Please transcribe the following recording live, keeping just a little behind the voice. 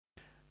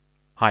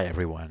Hi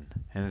everyone.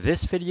 In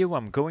this video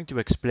I'm going to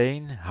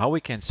explain how we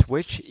can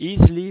switch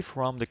easily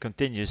from the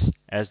continuous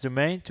S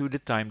domain to the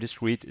time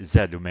discrete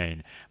Z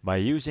domain by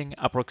using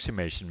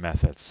approximation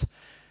methods.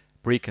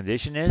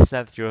 Precondition is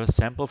that your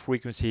sample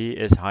frequency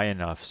is high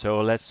enough,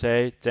 so let's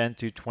say 10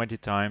 to 20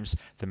 times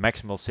the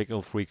maximal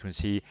signal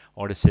frequency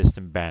or the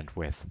system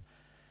bandwidth.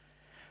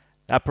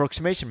 The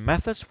approximation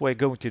methods we're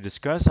going to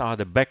discuss are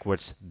the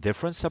backwards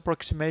difference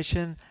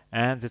approximation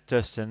and the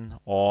Tustin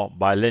or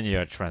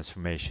bilinear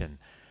transformation.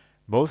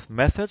 Both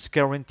methods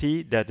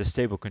guarantee that the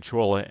stable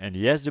controller in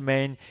the S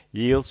domain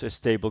yields a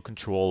stable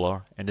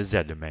controller in the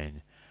Z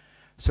domain.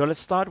 So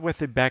let's start with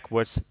the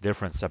backwards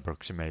difference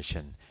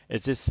approximation.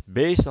 It is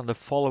based on the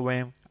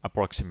following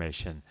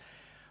approximation.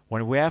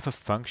 When we have a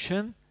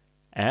function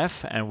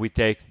f and we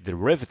take the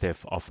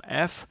derivative of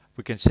f,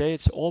 we can say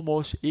it's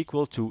almost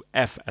equal to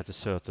f at a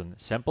certain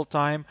sample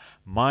time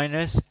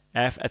minus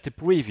f at the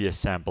previous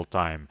sample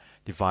time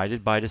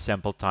divided by the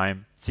sample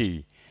time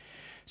t.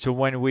 So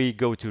when we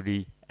go to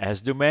the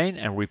S domain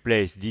and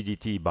replace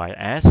ddt by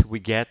s, we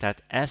get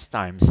that s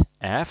times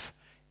f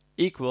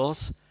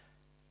equals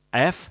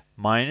f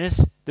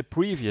minus the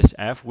previous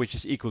f, which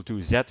is equal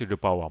to z to the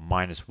power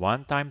minus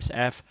 1 times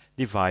f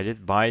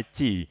divided by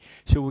t.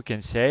 So we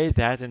can say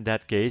that in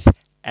that case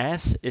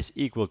s is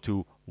equal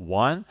to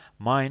 1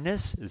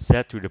 minus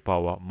z to the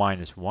power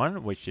minus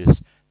 1, which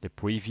is the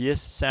previous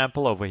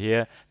sample over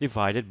here,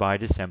 divided by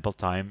the sample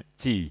time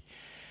t.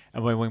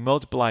 And when we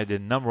multiply the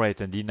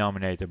numerator and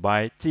denominator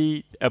by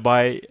z,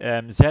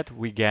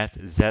 we get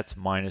z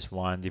minus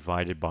 1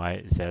 divided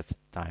by z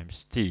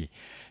times t.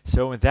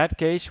 So in that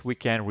case, we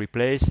can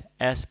replace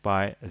s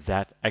by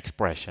that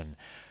expression.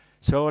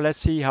 So let's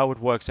see how it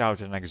works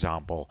out in an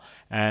example.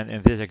 And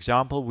in this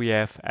example, we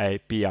have a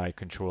PI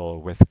controller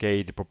with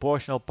k the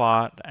proportional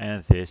part,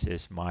 and this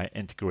is my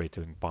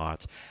integrating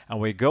part. And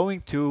we're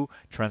going to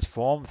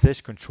transform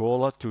this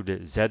controller to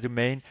the Z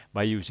domain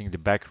by using the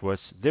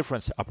backwards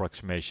difference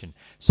approximation.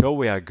 So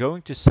we are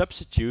going to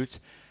substitute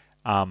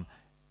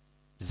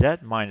Z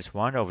minus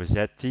 1 over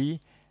ZT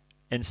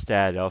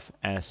instead of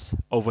S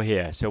over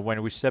here. So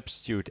when we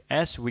substitute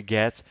S, we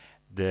get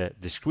the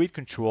discrete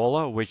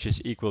controller, which is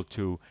equal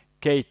to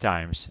k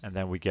times, and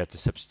then we get the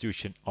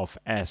substitution of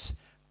s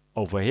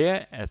over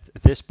here at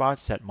this part,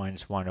 z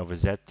minus 1 over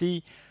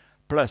zt,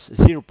 plus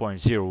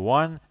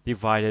 0.01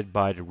 divided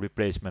by the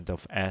replacement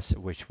of s,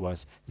 which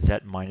was z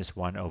minus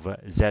 1 over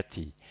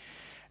zt.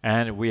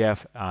 And we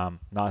have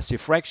nasty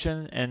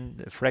fractions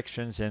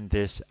in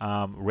this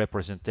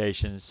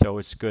representation, so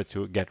it's good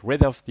to get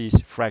rid of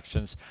these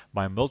fractions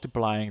by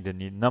multiplying the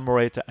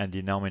numerator and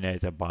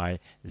denominator by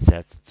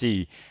zt.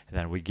 And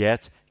then we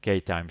get k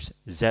times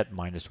z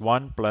minus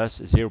 1 plus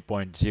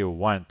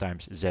 0.01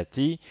 times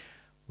zt,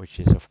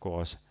 which is of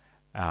course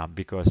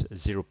because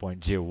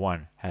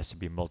 0.01 has to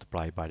be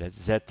multiplied by that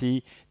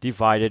zt,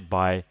 divided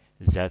by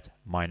z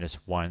minus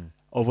 1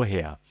 over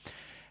here.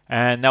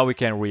 And now we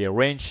can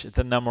rearrange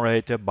the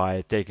numerator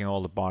by taking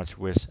all the parts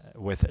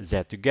with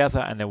z together,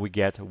 and then we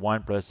get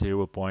 1 plus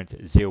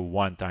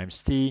 0.01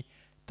 times t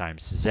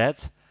times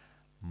z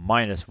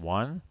minus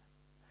 1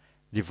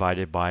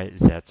 divided by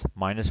z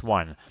minus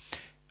 1.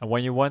 And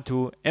when you want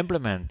to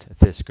implement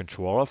this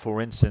controller,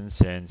 for instance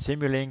in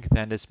Simulink,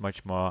 then it's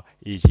much more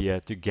easier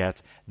to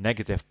get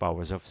negative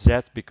powers of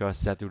z, because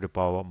z to the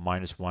power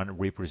minus 1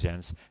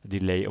 represents a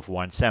delay of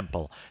one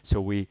sample.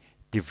 So we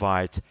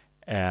divide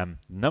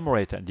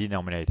numerator and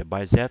denominator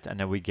by z, and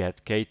then we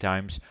get k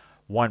times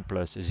 1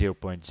 plus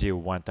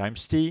 0.01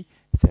 times t,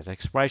 that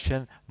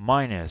expression,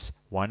 minus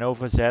 1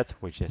 over z,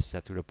 which is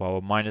z to the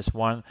power minus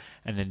 1,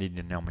 and in the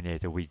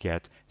denominator we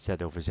get z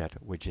over z,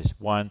 which is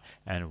 1,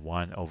 and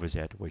 1 over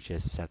z, which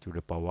is z to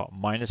the power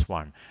minus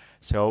 1.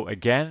 So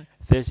again,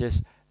 this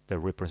is the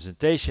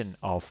representation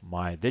of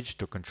my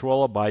digital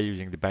controller by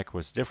using the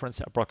backwards difference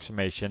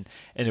approximation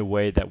in a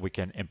way that we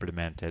can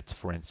implement it,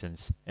 for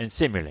instance, in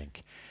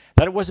Simulink.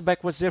 That was a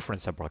backwards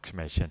difference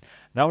approximation.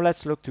 Now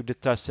let's look to the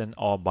Tustin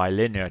or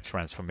bilinear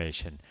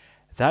transformation.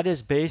 That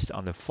is based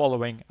on the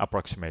following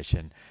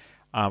approximation.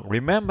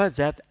 Remember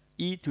that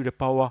e to the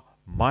power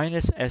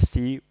minus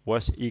st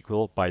was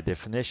equal by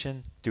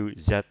definition to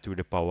z to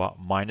the power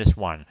minus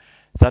 1.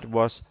 That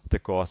was the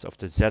cause of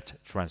the z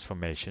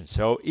transformation.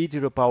 So e to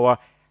the power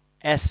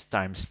s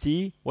times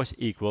t was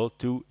equal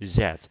to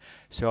z.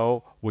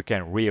 So we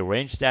can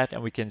rearrange that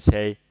and we can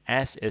say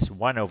s is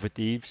 1 over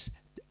t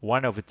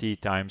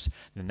times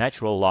the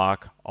natural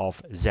log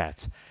of z.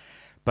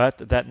 But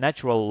that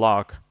natural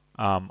log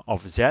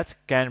of z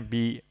can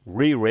be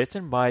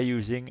rewritten by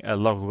using a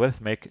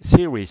logarithmic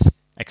series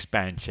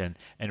expansion,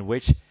 in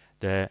which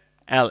the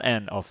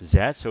ln of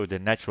z, so the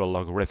natural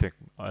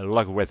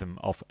logarithm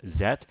of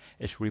z,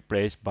 is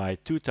replaced by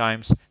 2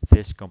 times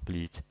this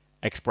complete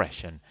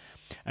expression.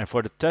 And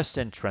for the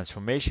Tustin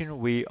transformation,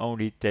 we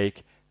only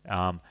take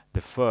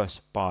the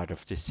first part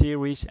of the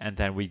series, and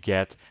then we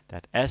get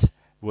that s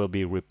will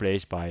be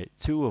replaced by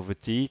 2 over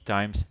t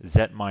times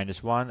z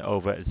minus 1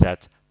 over z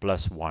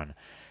plus 1.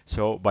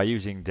 So by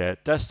using the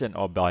Tustin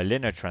or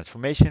bilinear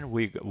transformation,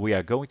 we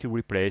are going to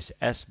replace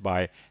s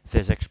by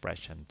this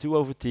expression, 2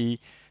 over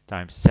t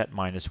times z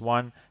minus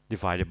 1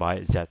 divided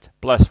by z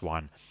plus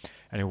 1.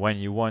 And when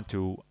you want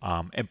to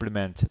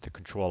implement the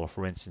controller,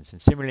 for instance, in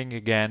Simulink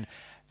again,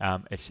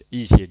 it's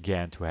easy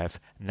again to have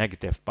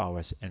negative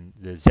powers in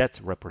the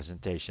z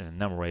representation,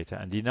 numerator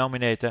and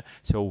denominator.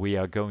 So we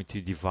are going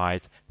to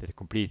divide the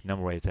complete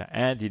numerator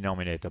and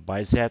denominator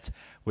by z,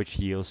 which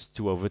yields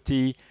 2 over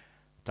t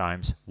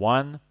times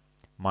 1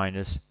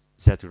 minus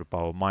z to the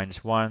power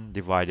minus 1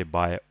 divided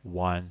by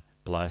 1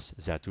 plus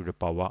z to the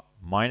power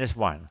minus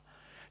 1.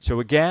 So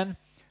again,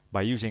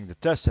 by using the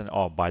Tustin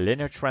or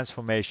bilinear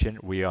transformation,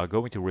 we are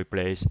going to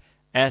replace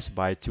s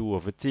by 2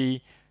 over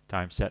t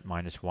times z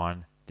minus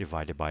 1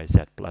 divided by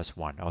z plus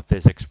 1, or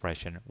this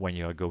expression when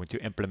you are going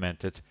to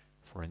implement it,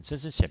 for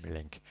instance, in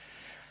Simulink.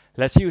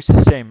 Let's use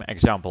the same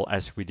example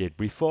as we did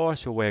before.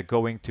 So we're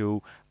going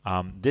to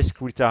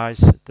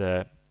discretize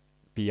the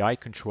PI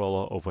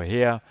controller over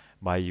here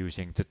by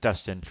using the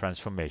Tustin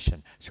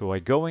transformation. So we're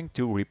going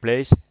to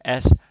replace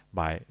S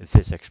by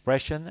this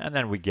expression, and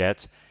then we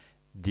get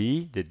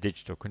D, the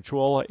digital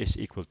controller, is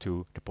equal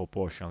to the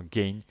proportional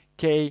gain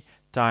K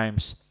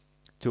times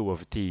 2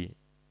 over T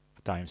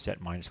times Z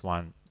minus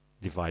 1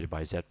 divided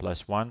by Z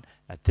plus 1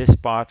 at this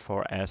part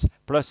for S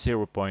plus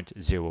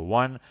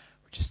 0.01,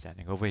 which is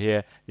standing over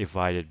here,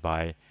 divided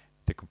by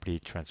the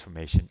complete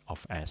transformation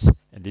of S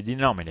in the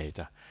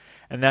denominator.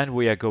 And then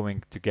we are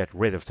going to get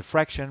rid of the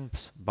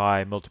fractions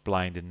by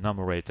multiplying the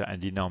numerator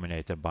and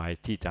denominator by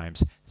t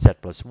times z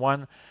plus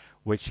 1,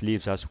 which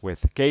leaves us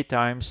with k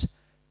times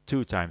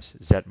 2 times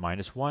z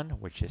minus 1,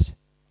 which is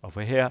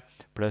over here,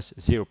 plus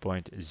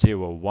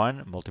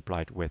 0.01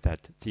 multiplied with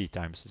that t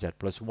times z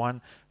plus 1,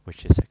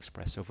 which is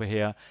expressed over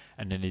here.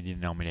 And in the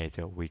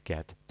denominator, we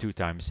get 2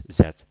 times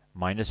z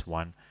minus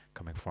 1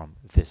 coming from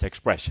this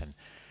expression.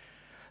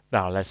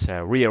 Now let's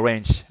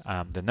rearrange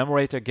the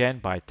numerator again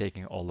by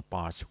taking all the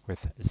parts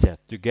with z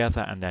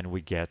together, and then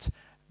we get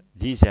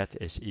dz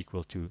is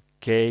equal to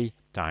k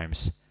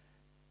times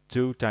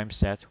 2 times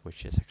z,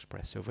 which is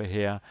expressed over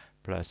here,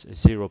 plus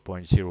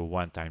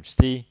 0.01 times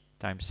t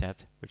times z,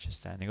 which is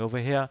standing over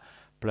here,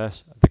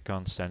 plus the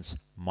constants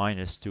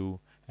minus 2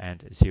 and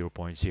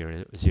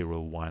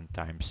 0.001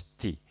 times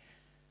t,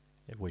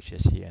 which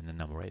is here in the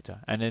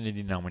numerator. And in the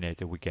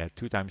denominator, we get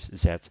 2 times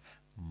z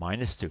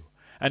minus 2.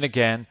 And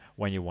again,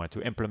 when you want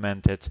to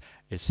implement it,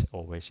 it's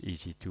always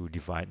easy to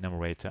divide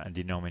numerator and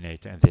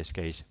denominator, in this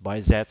case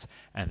by z,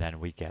 and then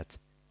we get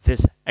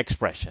this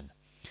expression.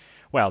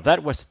 Well,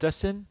 that was the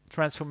Tustin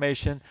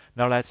transformation.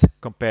 Now let's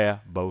compare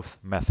both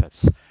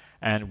methods.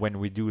 And when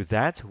we do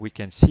that, we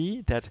can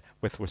see that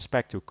with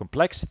respect to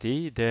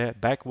complexity, the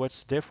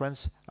backwards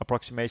difference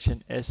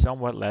approximation is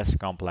somewhat less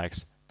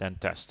complex than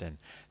Tustin.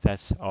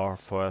 That's our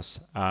first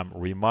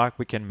remark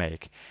we can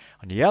make.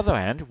 On the other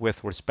hand,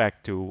 with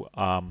respect to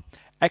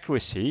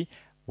accuracy,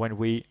 when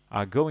we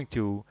are going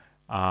to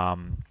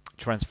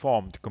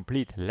transform the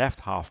complete left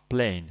half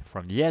plane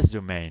from the S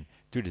domain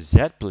to the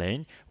Z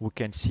plane, we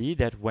can see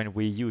that when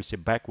we use a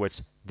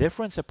backwards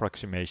difference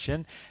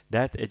approximation,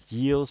 that it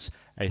yields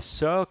a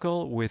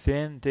circle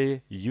within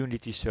the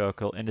unity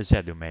circle in the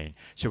Z domain.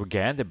 So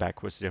again, the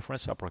backwards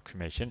difference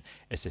approximation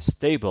is a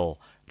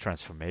stable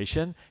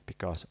transformation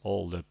because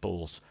all the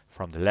poles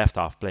from the left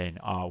half plane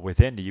are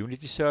within the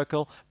unity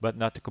circle, but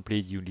not the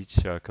complete unity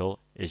circle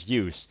is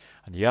used.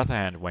 On the other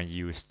hand, when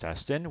you use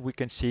Tustin, we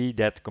can see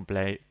that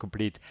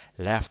complete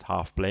left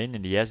half plane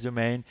in the S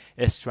domain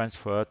is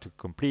transferred to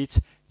complete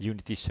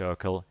unity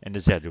circle in the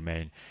Z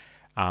domain,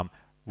 on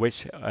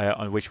which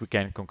we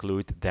can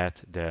conclude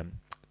that the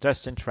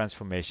Tustin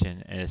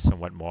transformation is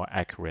somewhat more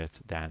accurate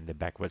than the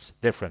backwards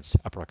difference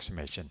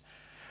approximation.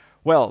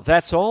 Well,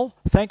 that's all.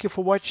 Thank you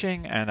for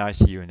watching, and I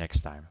see you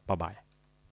next time. Bye-bye.